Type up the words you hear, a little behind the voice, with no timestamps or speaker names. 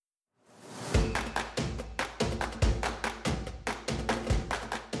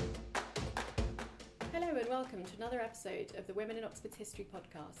episode of the Women in Oxford History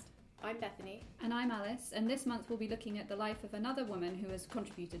podcast. I'm Bethany. And I'm Alice, and this month we'll be looking at the life of another woman who has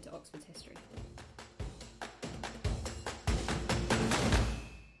contributed to Oxford's history.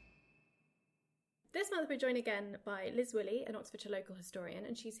 This month we're joined again by Liz Woolley, an Oxfordshire local historian,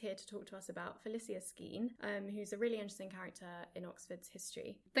 and she's here to talk to us about Felicia Skene, who's a really interesting character in Oxford's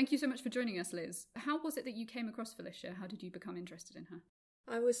history. Thank you so much for joining us, Liz. How was it that you came across Felicia? How did you become interested in her?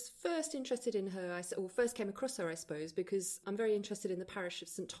 I was first interested in her, first came across her, I suppose, because I'm very interested in the parish of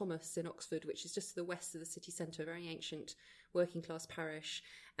St Thomas in Oxford, which is just to the west of the city centre, a very ancient working class parish.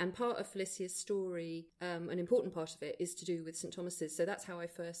 And part of Felicia's story, an important part of it, is to do with St Thomas's. So that's how I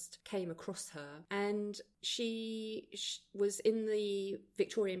first came across her. And she was in the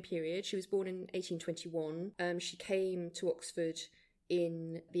Victorian period. She was born in 1821. She came to Oxford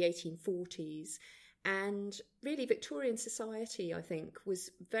in the 1840s. And really, Victorian society, I think,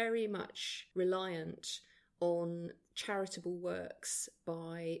 was very much reliant on charitable works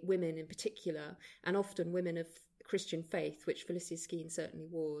by women in particular, and often women of Christian faith, which Felicia Skene certainly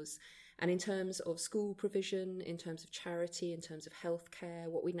was. And in terms of school provision, in terms of charity, in terms of healthcare,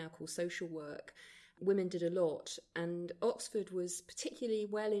 what we now call social work, women did a lot. And Oxford was particularly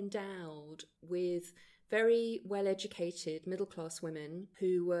well endowed with very well-educated middle-class women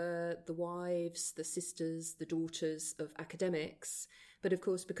who were the wives, the sisters, the daughters of academics. But of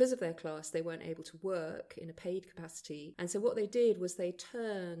course, because of their class, they weren't able to work in a paid capacity. And so what they did was they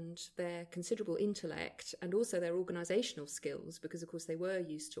turned their considerable intellect and also their organisational skills, because of course they were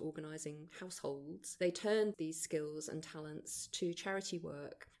used to organising households, they turned these skills and talents to charity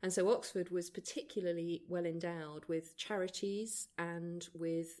work. And so Oxford was particularly well endowed with charities and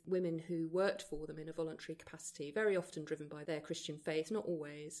with women who worked for them in a voluntary capacity, very often driven by their Christian faith, not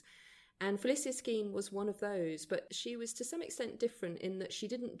always. And Felicia Skene was one of those, but she was to some extent different in that she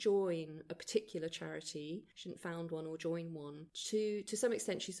didn't join a particular charity. She didn't found one or join one. To some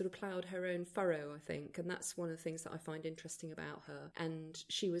extent, she sort of ploughed her own furrow, I think, and that's one of the things that I find interesting about her. And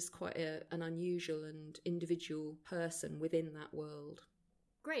she was quite an unusual and individual person within that world.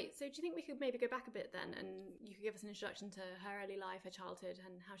 Great. So do you think we could maybe go back a bit then, and you could give us an introduction to her early life, her childhood,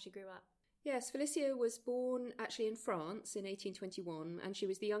 and how she grew up? Yes, Felicia was born actually in France in 1821, and she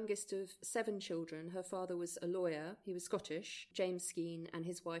was the youngest of 7 children. Her father was a lawyer, he was Scottish, James Skene, and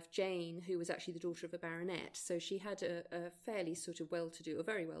his wife Jane, who was actually the daughter of a baronet. So she had a fairly sort of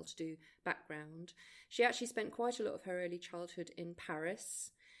very well-to-do background. She actually spent quite a lot of her early childhood in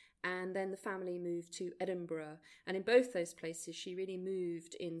Paris, and then the family moved to Edinburgh. And in both those places, she really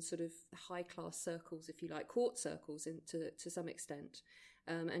moved in sort of high-class circles, if you like, court circles to some extent.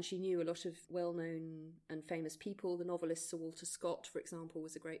 And she knew a lot of well-known and famous people. The novelist Sir Walter Scott, for example,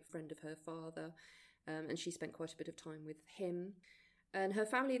 was a great friend of her father, and she spent quite a bit of time with him. And her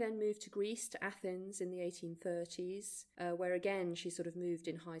family then moved to Greece, to Athens in the 1830s, where again she sort of moved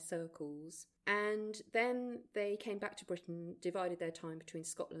in high circles. And then they came back to Britain, divided their time between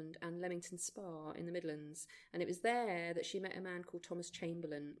Scotland and Leamington Spa in the Midlands. And it was there that she met a man called Thomas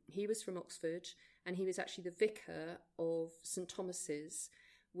Chamberlain. He was from Oxford, and he was actually the vicar of St Thomas's,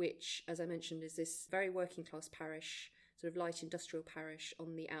 which, as I mentioned, is this very working class parish, sort of light industrial parish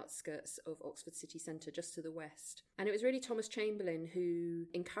on the outskirts of Oxford city centre, just to the west. And it was really Thomas Chamberlain who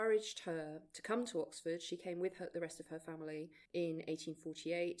encouraged her to come to Oxford. She came with the rest of her family in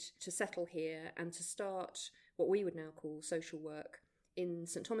 1848 to settle here and to start what we would now call social work in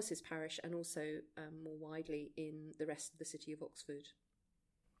St Thomas's parish, and also more widely in the rest of the city of Oxford.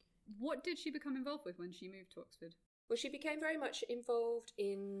 What did she become involved with when she moved to Oxford? Well, she became very much involved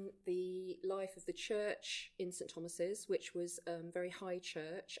in the life of the church in St Thomas's, which was very high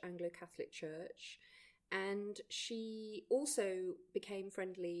church, Anglo-Catholic church. And she also became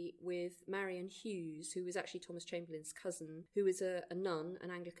friendly with Marian Hughes, who was actually Thomas Chamberlain's cousin, who was a nun,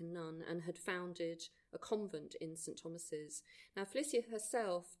 an Anglican nun, and had founded a convent in St Thomas's. Now, Felicia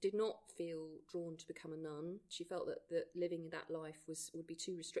herself did not feel drawn to become a nun. She felt that living that life would be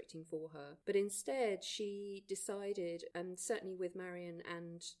too restricting for her. But instead, she decided, and certainly with Marian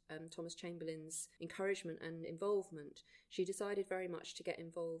and Thomas Chamberlain's encouragement and involvement, she decided very much to get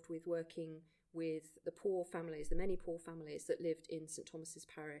involved with working with the poor families, the many poor families that lived in St Thomas's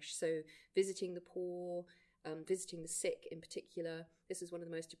parish. So visiting the poor, visiting the sick in particular. This is one of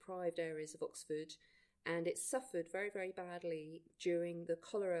the most deprived areas of Oxford, and it suffered very, very badly during the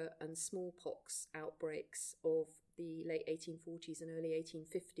cholera and smallpox outbreaks of the late 1840s and early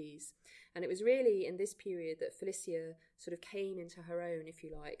 1850s. And it was really in this period that Felicia sort of came into her own, if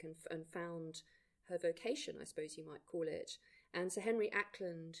you like, and found her vocation, I suppose you might call it. And Sir Henry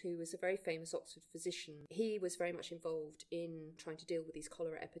Ackland, who was a very famous Oxford physician, he was very much involved in trying to deal with these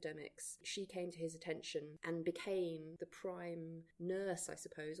cholera epidemics. She came to his attention and became the prime nurse, I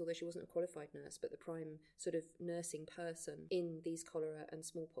suppose, although she wasn't a qualified nurse, but the prime sort of nursing person in these cholera and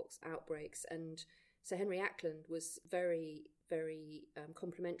smallpox outbreaks. And Sir Henry Ackland was very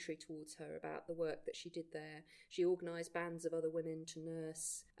complimentary towards her about the work that she did there. She organised bands of other women to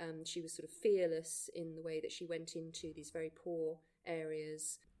nurse. She was sort of fearless in the way that she went into these very poor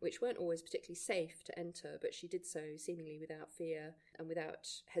areas, which weren't always particularly safe to enter, but she did so seemingly without fear and without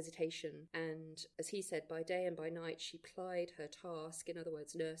hesitation. And as he said, by day and by night she plied her task, in other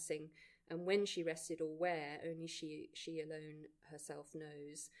words, nursing, and when she rested or where, only she alone herself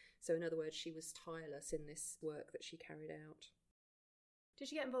knows. So in other words, she was tireless in this work that she carried out. Did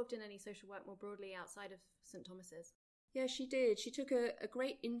she get involved in any social work more broadly outside of St Thomas's? Yeah, she did. She took a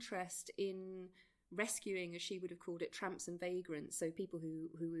great interest in rescuing, as she would have called it, tramps and vagrants, so people who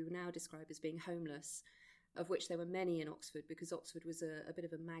we would now describe as being homeless, of which there were many in Oxford, because Oxford was a bit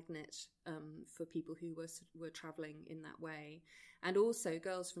of a magnet for people who were travelling in that way. And also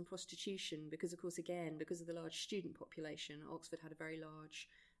girls from prostitution, because, of course, again, because of the large student population, Oxford had a very large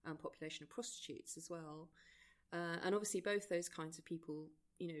population of prostitutes as well. And obviously both those kinds of people,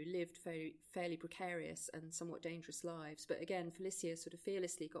 lived fairly precarious and somewhat dangerous lives. But again, Felicia sort of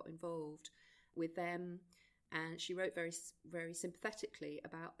fearlessly got involved with them, and she wrote very, very sympathetically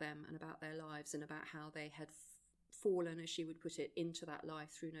about them and about their lives and about how they had fallen, as she would put it, into that life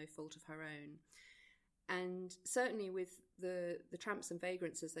through no fault of her own. And certainly with the tramps and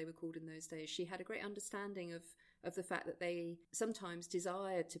vagrants, as they were called in those days, she had a great understanding of the fact that they sometimes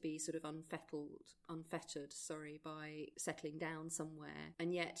desired to be sort of unfettered by settling down somewhere,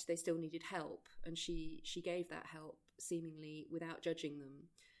 and yet they still needed help, and she gave that help seemingly without judging them,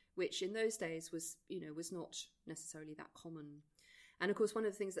 which in those days was not necessarily that common. And of course, one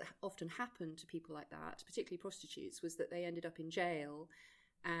of the things that often happened to people like that, particularly prostitutes, was that they ended up in jail.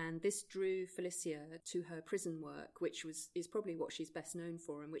 And this drew Felicia to her prison work, which is probably what she's best known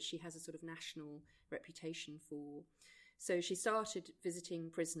for, and which she has a sort of national reputation for. So she started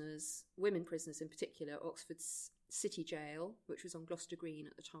visiting prisoners, women prisoners in particular, Oxford's City Jail, which was on Gloucester Green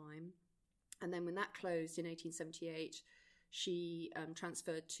at the time. And then when that closed in 1878, she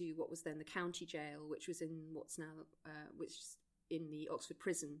transferred to what was then the County Jail, which was in the Oxford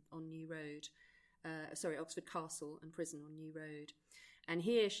Prison on New Road. Oxford Castle and Prison on New Road. And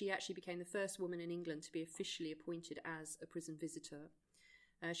here she actually became the first woman in England to be officially appointed as a prison visitor.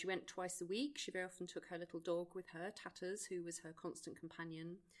 She went twice a week. She very often took her little dog with her, Tatters, who was her constant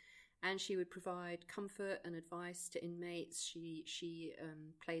companion. And she would provide comfort and advice to inmates. She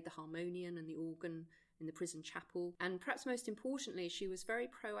played the harmonium and the organ in the prison chapel. And perhaps most importantly, she was very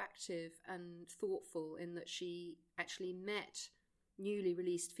proactive and thoughtful in that she actually met newly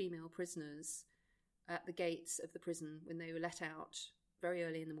released female prisoners at the gates of the prison when they were let out very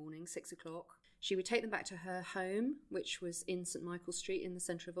early in the morning, 6 o'clock. She would take them back to her home, which was in St Michael's Street in the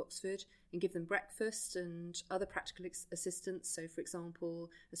centre of Oxford, and give them breakfast and other practical assistance. So, for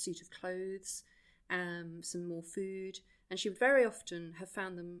example, a suit of clothes, some more food. And she would very often have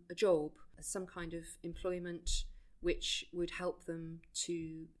found them a job, some kind of employment, which would help them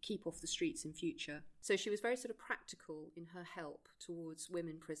to keep off the streets in future. So she was very sort of practical in her help towards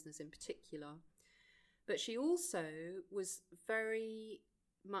women prisoners in particular. But she also was very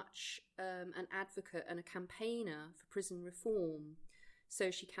much an advocate and a campaigner for prison reform. So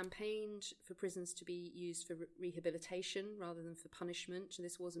she campaigned for prisons to be used for rehabilitation rather than for punishment.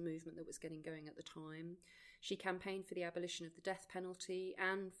 This was a movement that was getting going at the time. She campaigned for the abolition of the death penalty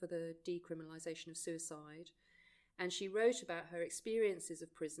and for the decriminalisation of suicide. And she wrote about her experiences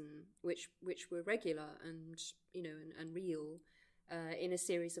of prison, which were regular and real, in a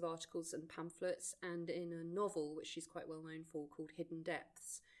series of articles and pamphlets, and in a novel which she's quite well known for called Hidden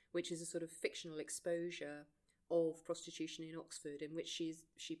Depths, which is a sort of fictional exposure of prostitution in Oxford, in which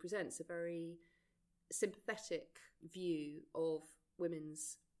she presents a very sympathetic view of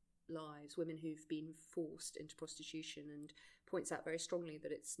women's lives, women who've been forced into prostitution, and points out very strongly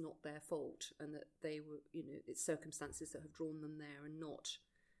that it's not their fault and that they were, it's circumstances that have drawn them there and not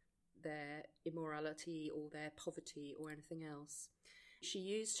their immorality or their poverty or anything else.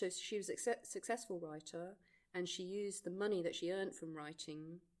 She was a successful writer, and she used the money that she earned from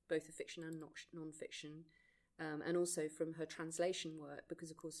writing, both of fiction and non-fiction, and also from her translation work,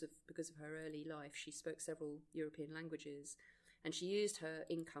 because of her early life, she spoke several European languages, and she used her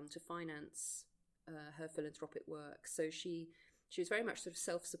income to finance her philanthropic work. So she was very much sort of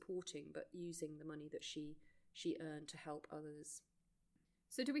self-supporting, but using the money that she earned to help others.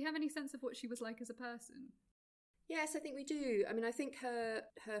 So do we have any sense of what she was like as a person? Yes, I think we do. I mean, I think her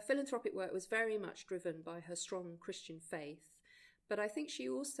philanthropic work was very much driven by her strong Christian faith, but I think she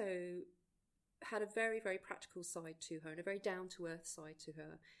also had a very, very practical side to her and a very down-to-earth side to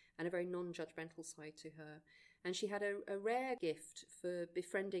her and a very non-judgmental side to her. And she had a rare gift for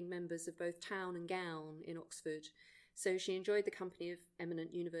befriending members of both town and gown in Oxford. So she enjoyed the company of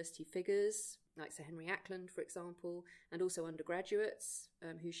eminent university figures, like Sir Henry Ackland, for example, and also undergraduates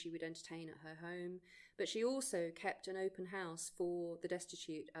who she would entertain at her home. But she also kept an open house for the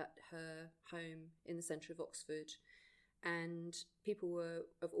destitute at her home in the centre of Oxford. And people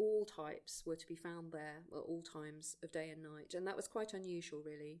of all types were to be found there at all times of day and night. And that was quite unusual,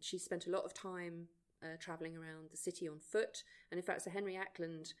 really. She spent a lot of time travelling around the city on foot. And in fact, Sir Henry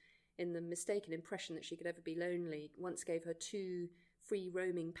Ackland, in the mistaken impression that she could ever be lonely, once gave her 2 free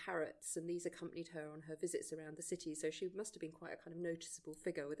roaming parrots, and these accompanied her on her visits around the city. So she must have been quite a kind of noticeable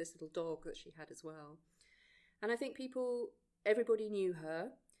figure with this little dog that she had as well. And I think everybody knew her,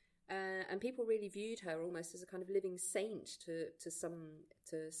 and people really viewed her almost as a kind of living saint to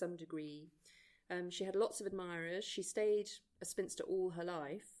some degree. She had lots of admirers. She stayed a spinster all her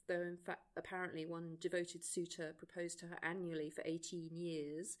life, though in fact apparently one devoted suitor proposed to her annually for 18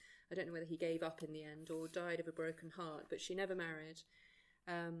 years. I don't know whether he gave up in the end or died of a broken heart, but she never married.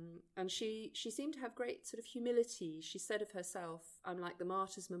 And she seemed to have great sort of humility. She said of herself, "I'm like the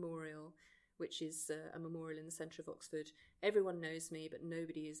Martyrs' Memorial," which is a memorial in the centre of Oxford. "Everyone knows me, but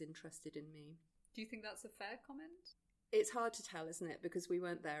nobody is interested in me." Do you think that's a fair comment? It's hard to tell, isn't it? Because we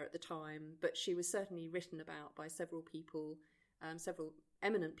weren't there at the time, but she was certainly written about by several people, several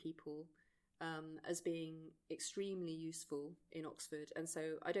eminent people, as being extremely useful in Oxford. And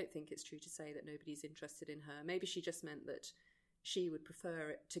so I don't think it's true to say that nobody's interested in her. Maybe she just meant that she would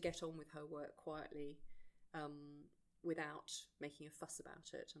prefer to get on with her work quietly, without making a fuss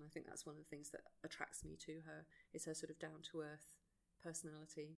about it. And I think that's one of the things that attracts me to her, is her sort of down-to-earth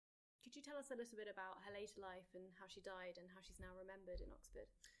personality. Could you tell us a little bit about her later life and how she died and how she's now remembered in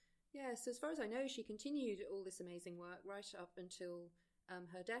Oxford? Yes, as far as I know, she continued all this amazing work right up until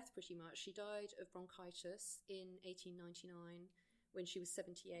her death, pretty much. She died of bronchitis in 1899 when she was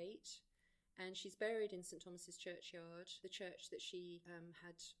 78, and she's buried in St Thomas's Churchyard, the church that she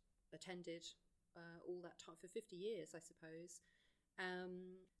had attended all that time for 50 years, I suppose.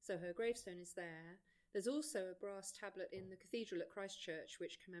 So her gravestone is there. There's also a brass tablet in the cathedral at Christchurch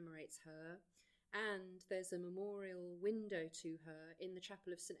which commemorates her, and there's a memorial window to her in the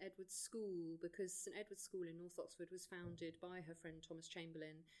chapel of St Edward's School, because St Edward's School in North Oxford was founded by her friend Thomas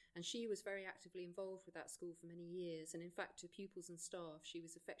Chamberlain, and she was very actively involved with that school for many years. And in fact, to pupils and staff, she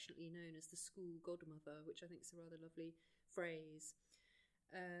was affectionately known as the school godmother, which I think is a rather lovely phrase.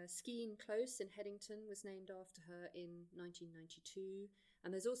 Skene Close in Headington was named after her in 1992,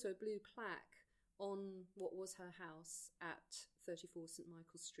 and there's also a blue plaque on what was her house at 34 St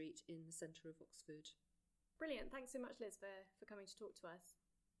Michael's Street in the centre of Oxford. Brilliant. Thanks so much, Liz, for coming to talk to us.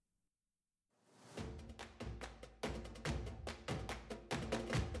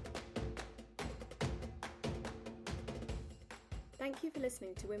 Thank you for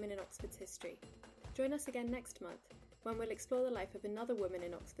listening to Women in Oxford's History. Join us again next month, when we'll explore the life of another woman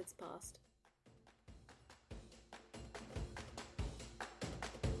in Oxford's past,